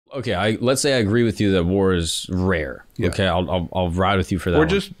Okay, let's say I agree with you that war is rare. Yeah. Okay, I'll ride with you for that. Or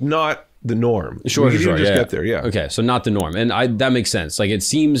just not the norm. Sure, we sure, just get there, yeah. Okay, so not the norm, and that makes sense. Like, it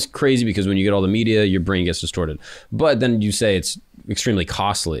seems crazy because when you get all the media, your brain gets distorted. But then you say it's extremely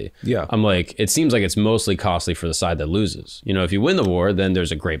costly. Yeah, I'm like, it seems like it's mostly costly for the side that loses. You know, if you win the war, then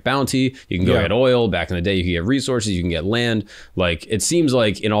there's a great bounty. You can go get oil. Back in the day, you can get resources. You can get land. Like, it seems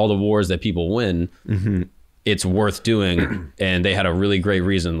like in all the wars that people win. It's worth doing, and they had a really great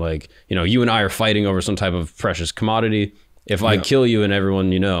reason. Like, you know, you and I are fighting over some type of precious commodity. If I kill you and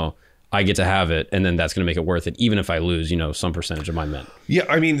everyone, you know, I get to have it, and then that's going to make it worth it, even if I lose, you know, some percentage of my men. Yeah,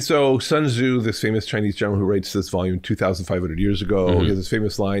 I mean, so Sun Tzu, this famous Chinese general who writes this volume 2,500 years ago, he has this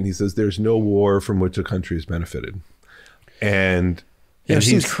famous line. He says, "There's no war from which a country has benefited," and it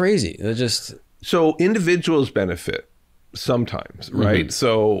seems crazy. It just so individuals benefit sometimes, right?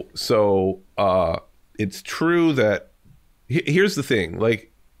 So it's true that here's the thing,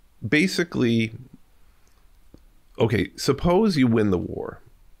 like, basically, okay, suppose you win the war.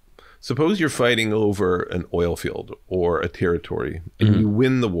 Suppose you're fighting over an oil field or a territory, and you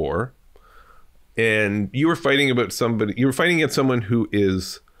win the war, and you were fighting against someone who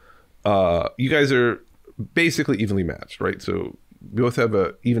is, you guys are basically evenly matched, right? So you both have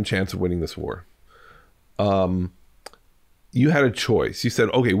an even chance of winning this war. You had a choice. You said,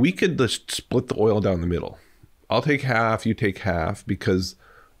 okay, we could just split the oil down the middle. I'll take half, you take half, because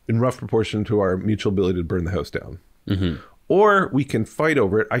in rough proportion to our mutual ability to burn the house down. Or we can fight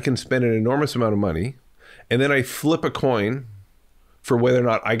over it. I can spend an enormous amount of money, and then I flip a coin for whether or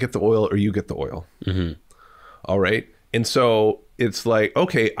not I get the oil or you get the oil. All right. And so it's like,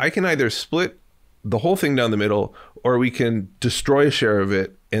 okay, I can either split the whole thing down the middle, or we can destroy a share of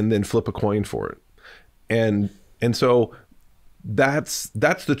it and then flip a coin for it. And so that's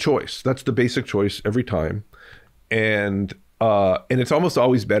the choice. That's the basic choice every time. And it's almost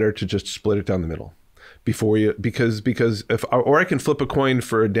always better to just split it down the middle before you, because if, or I can flip a coin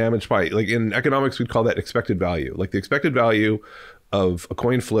for a damaged pie. Like in economics, we'd call that expected value. Like the expected value of a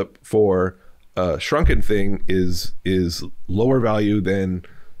coin flip for a shrunken thing is lower value than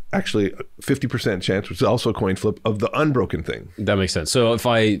actually 50% chance, which is also a coin flip, of the unbroken thing. That makes sense. So if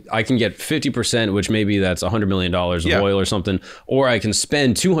I can get 50%, which maybe that's $100 million of oil or something, or I can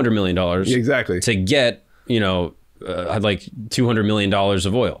spend $200 million exactly to get, you know, like $200 million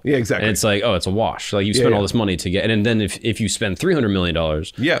of oil. Yeah, exactly. And it's like, oh, it's a wash. Like, you spend all this money to get, and then if you spend $300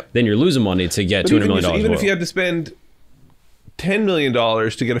 million, then you're losing money to get $200 million. Even if you had to spend $10 million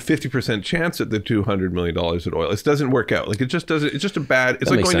to get a 50% chance at the $200 million at oil, it doesn't work out. Like, it just doesn't, it's just a bad, it's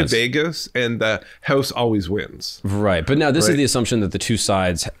like going to Vegas and the house always wins. Right. But now this is the assumption that the two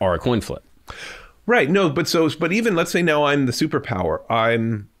sides are a coin flip. Right. No, but even let's say now I'm the superpower.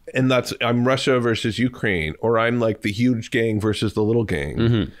 I'm Russia versus Ukraine, or I'm like the huge gang versus the little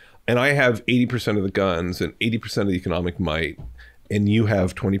gang. And I have 80% of the guns and 80% of the economic might, and you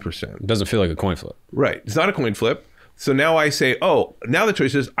have 20%. It doesn't feel like a coin flip. Right. It's not a coin flip. So now I say, oh, now the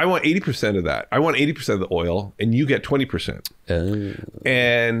choice is I want 80% of that. I want 80% of the oil, and you get 20%.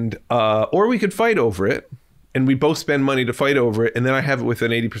 And or we could fight over it, and we both spend money to fight over it, and then I have it with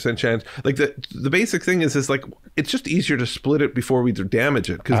an 80% chance. Like the basic thing is like, it's just easier to split it before we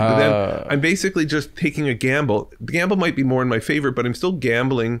damage it, because then I'm basically just taking a gamble. The gamble might be more in my favor, but I'm still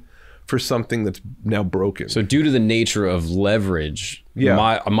gambling for something that's now broken. So due to the nature of leverage,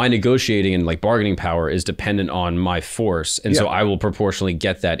 my negotiating and like bargaining power is dependent on my force, and so I will proportionally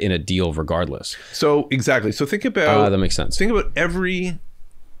get that in a deal regardless. So exactly. So think about that makes sense. Think about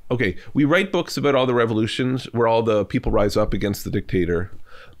okay, we write books about all the revolutions where all the people rise up against the dictator.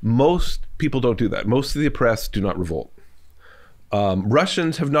 Most people don't do that. Most of the oppressed do not revolt.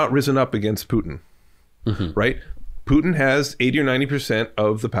 Russians have not risen up against Putin, right? Putin has 80 or 90%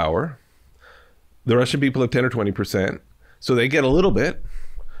 of the power. The Russian people have 10 or 20%. So they get a little bit,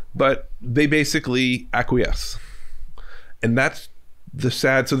 but they basically acquiesce. And that's the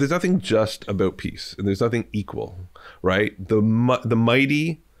sad. So there's nothing just about peace, and there's nothing equal, right? The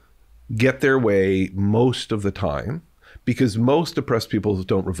mighty get their way most of the time, because most oppressed peoples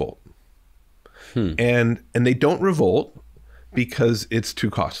don't revolt. And they don't revolt because it's too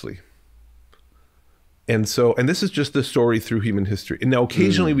costly. And so, and this is just the story through human history. And now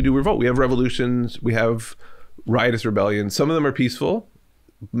occasionally we do revolt. We have revolutions, we have riotous rebellions. Some of them are peaceful,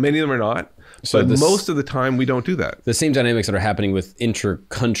 many of them are not. So but most of the time we don't do that. The same dynamics that are happening with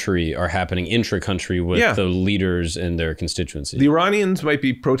intra-country are happening intra-country with the leaders and their constituency. The Iranians might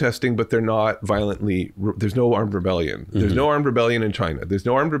be protesting, but they're not violently, there's no armed rebellion. There's no armed rebellion in China. There's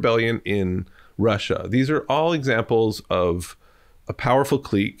no armed rebellion in Russia. These are all examples of a powerful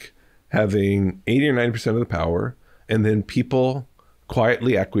clique having 80 or 90% of the power, and then people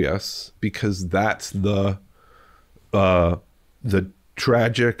quietly acquiesce, because that's the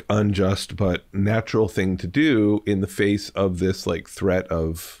tragic, unjust, but natural thing to do in the face of this like threat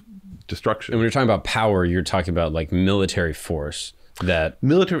of destruction. And when you're talking about power, you're talking about like military force. That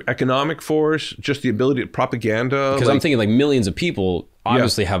military, economic force, just the ability to propaganda. Because like, I'm thinking like millions of people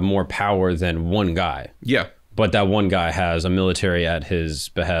obviously have more power than one guy. Yeah. But that one guy has a military at his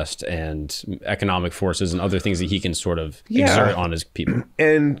behest and economic forces and other things that he can sort of exert on his people.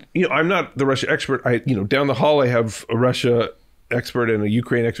 And, you know, I'm not the Russia expert. Down the hall, I have a Russia expert and a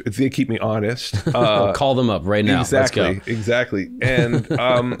Ukraine expert. They keep me honest. Call them up right now. Exactly. Let's go. Exactly. And,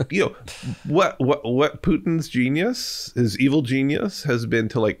 what Putin's genius, his evil genius, has been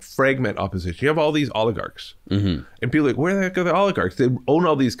to like fragment opposition. You have all these oligarchs. And people are like, where the heck are the oligarchs? They own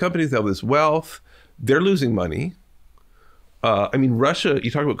all these companies. They have this wealth. They're losing money. Russia,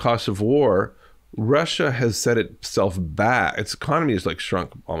 you talk about cost of war. Russia has set itself back. Its economy is like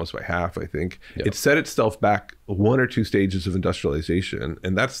shrunk almost by half, I think. Yep. It set itself back 1 or 2 stages of industrialization.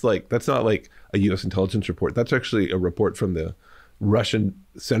 And that's not like a US intelligence report. That's actually a report from the Russian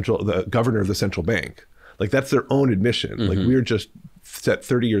the governor of the central bank. Like that's their own admission. Like we're just set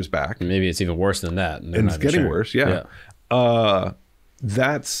 30 years back. Maybe it's even worse than that. And it's getting worse. Yeah.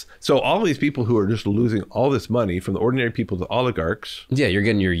 So all these people who are just losing all this money, from the ordinary people to oligarchs. Yeah, you're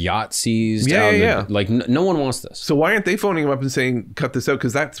getting your yacht seized. Like no one wants this. So why aren't they phoning him up and saying, cut this out?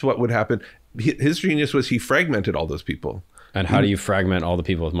 Because that's what would happen. His genius was he fragmented all those people. And how do you fragment all the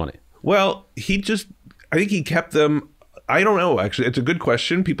people with money? Well, I think he kept them. I don't know, actually. It's a good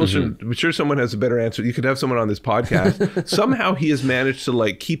question. People should, I'm sure someone has a better answer. You could have someone on this podcast. Somehow he has managed to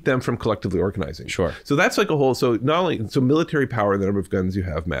like keep them from collectively organizing. Sure. So that's like a whole, so military power, the number of guns you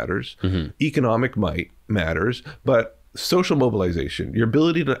have matters. Economic might matters, but social mobilization, your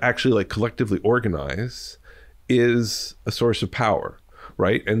ability to actually like collectively organize is a source of power,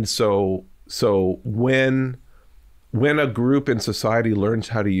 right? And so when a group in society learns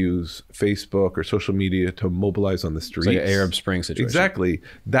how to use Facebook or social media to mobilize on the streets. It's like an Arab Spring situation. Exactly.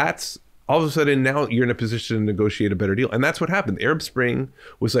 That's all of a sudden now you're in a position to negotiate a better deal. And that's what happened. The Arab Spring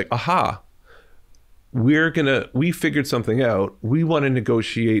was like, aha, we figured something out. We want to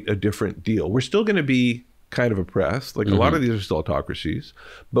negotiate a different deal. We're still going to be kind of oppressed. Like a lot of these are still autocracies,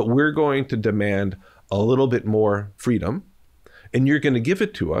 but we're going to demand a little bit more freedom, and you're going to give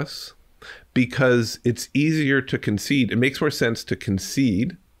it to us. Because it's easier to concede. It makes more sense to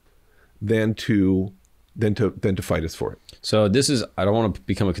concede than to fight us for it. So this is, I don't want to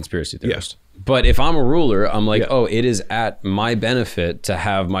become a conspiracy theorist. But if I'm a ruler, I'm like, oh, it is at my benefit to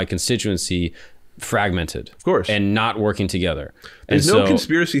have my constituency fragmented, of course, and not working together. There's no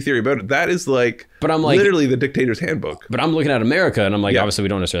conspiracy theory about it. That is like, but I'm like, literally the dictator's handbook. But I'm looking at America, and I'm like, obviously we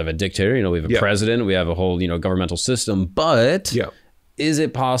don't necessarily have a dictator. We have a president, we have a whole governmental system, but is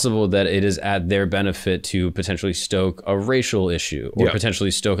it possible that it is at their benefit to potentially stoke a racial issue, or potentially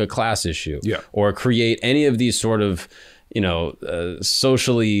stoke a class issue, or create any of these sort of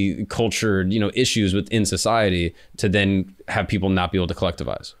socially cultured issues within society to then have people not be able to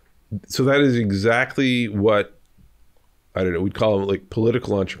collectivize? So that is exactly what, I don't know, we'd call them like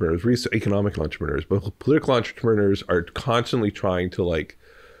political entrepreneurs, economic entrepreneurs, but political entrepreneurs are constantly trying to like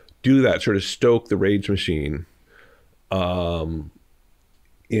do that, sort of stoke the rage machine.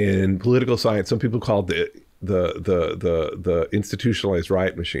 In political science, some people call it the institutionalized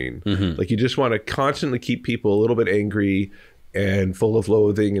riot machine. Like you just want to constantly keep people a little bit angry and full of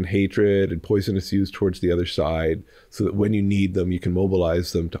loathing and hatred and poisonous views towards the other side, so that when you need them, you can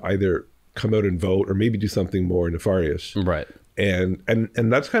mobilize them to either come out and vote or maybe do something more nefarious. Right. And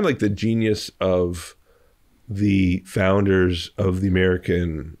that's kind of like the genius of the founders of the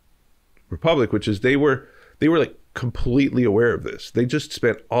American Republic, which is they were like completely aware of this. They just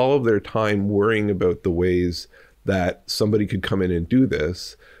spent all of their time worrying about the ways that somebody could come in and do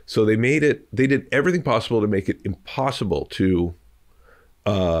this. So they did everything possible to make it impossible to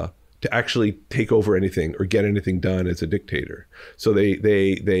actually take over anything or get anything done as a dictator. So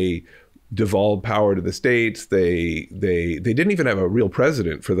they devolved power to the states. They didn't even have a real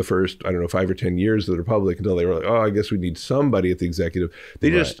president for the first, 5 or 10 years of the Republic, until they were like, oh, I guess we need somebody at the executive.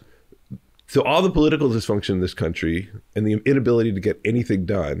 So all the political dysfunction in this country and the inability to get anything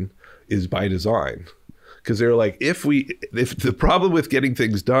done is by design. Because they're like, if the problem with getting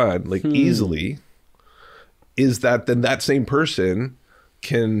things done like easily is that then that same person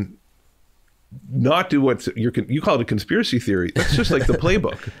can not do what you call it a conspiracy theory. That's just like the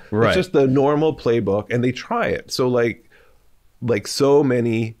playbook. Right. It's just the normal playbook, and they try it. So like so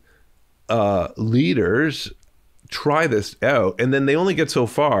many leaders try this out, and then they only get so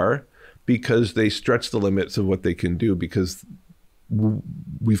far because they stretch the limits of what they can do, because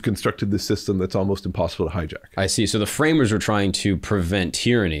we've constructed this system that's almost impossible to hijack. I see. So the framers were trying to prevent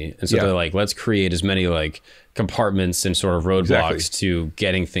tyranny. And so they're like, let's create as many like compartments and sort of roadblocks to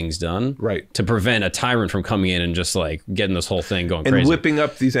getting things done. Right. To prevent a tyrant from coming in and just like getting this whole thing going and crazy. Whipping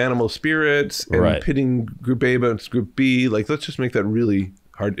up these animal spirits and pitting group A against group B. Like, let's just make that really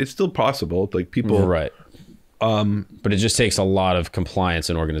hard. It's still possible. Like people. Right. But it just takes a lot of compliance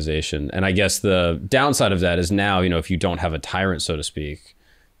and organization. And I guess the downside of that is now, you know, if you don't have a tyrant, so to speak,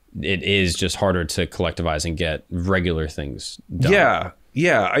 it is just harder to collectivize and get regular things done. Yeah.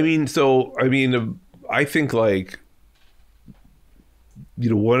 Yeah. I think like, you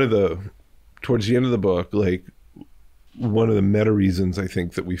know, towards the end of the book, like one of the meta reasons I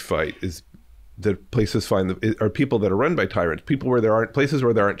think that we fight is that places are people that are run by tyrants, places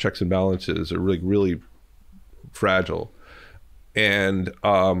where there aren't checks and balances are really fragile. And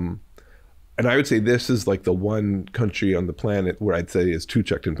I would say this is like the one country on the planet where I'd say is too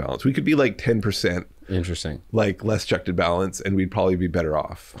checked and balanced. We could be like 10%. Interesting. Like less checked and balanced, and we'd probably be better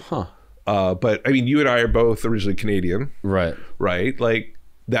off. Huh. But I mean, you and I are both originally Canadian. Right. Right. Like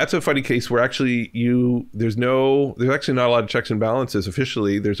that's a funny case where actually there's actually not a lot of checks and balances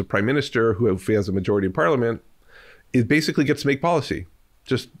officially. There's a prime minister who, if he has a majority in parliament, it basically gets to make policy.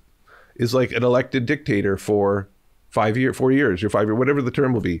 Just is like an elected dictator for 4 years, or 5 years, whatever the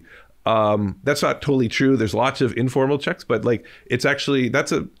term will be. That's not totally true. There's lots of informal checks, but like it's actually,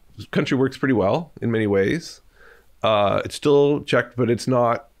 that's a country works pretty well in many ways. It's still checked, but it's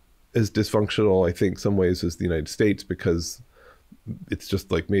not as dysfunctional, I think, some ways as the United States, because it's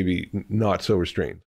just like maybe not so restrained.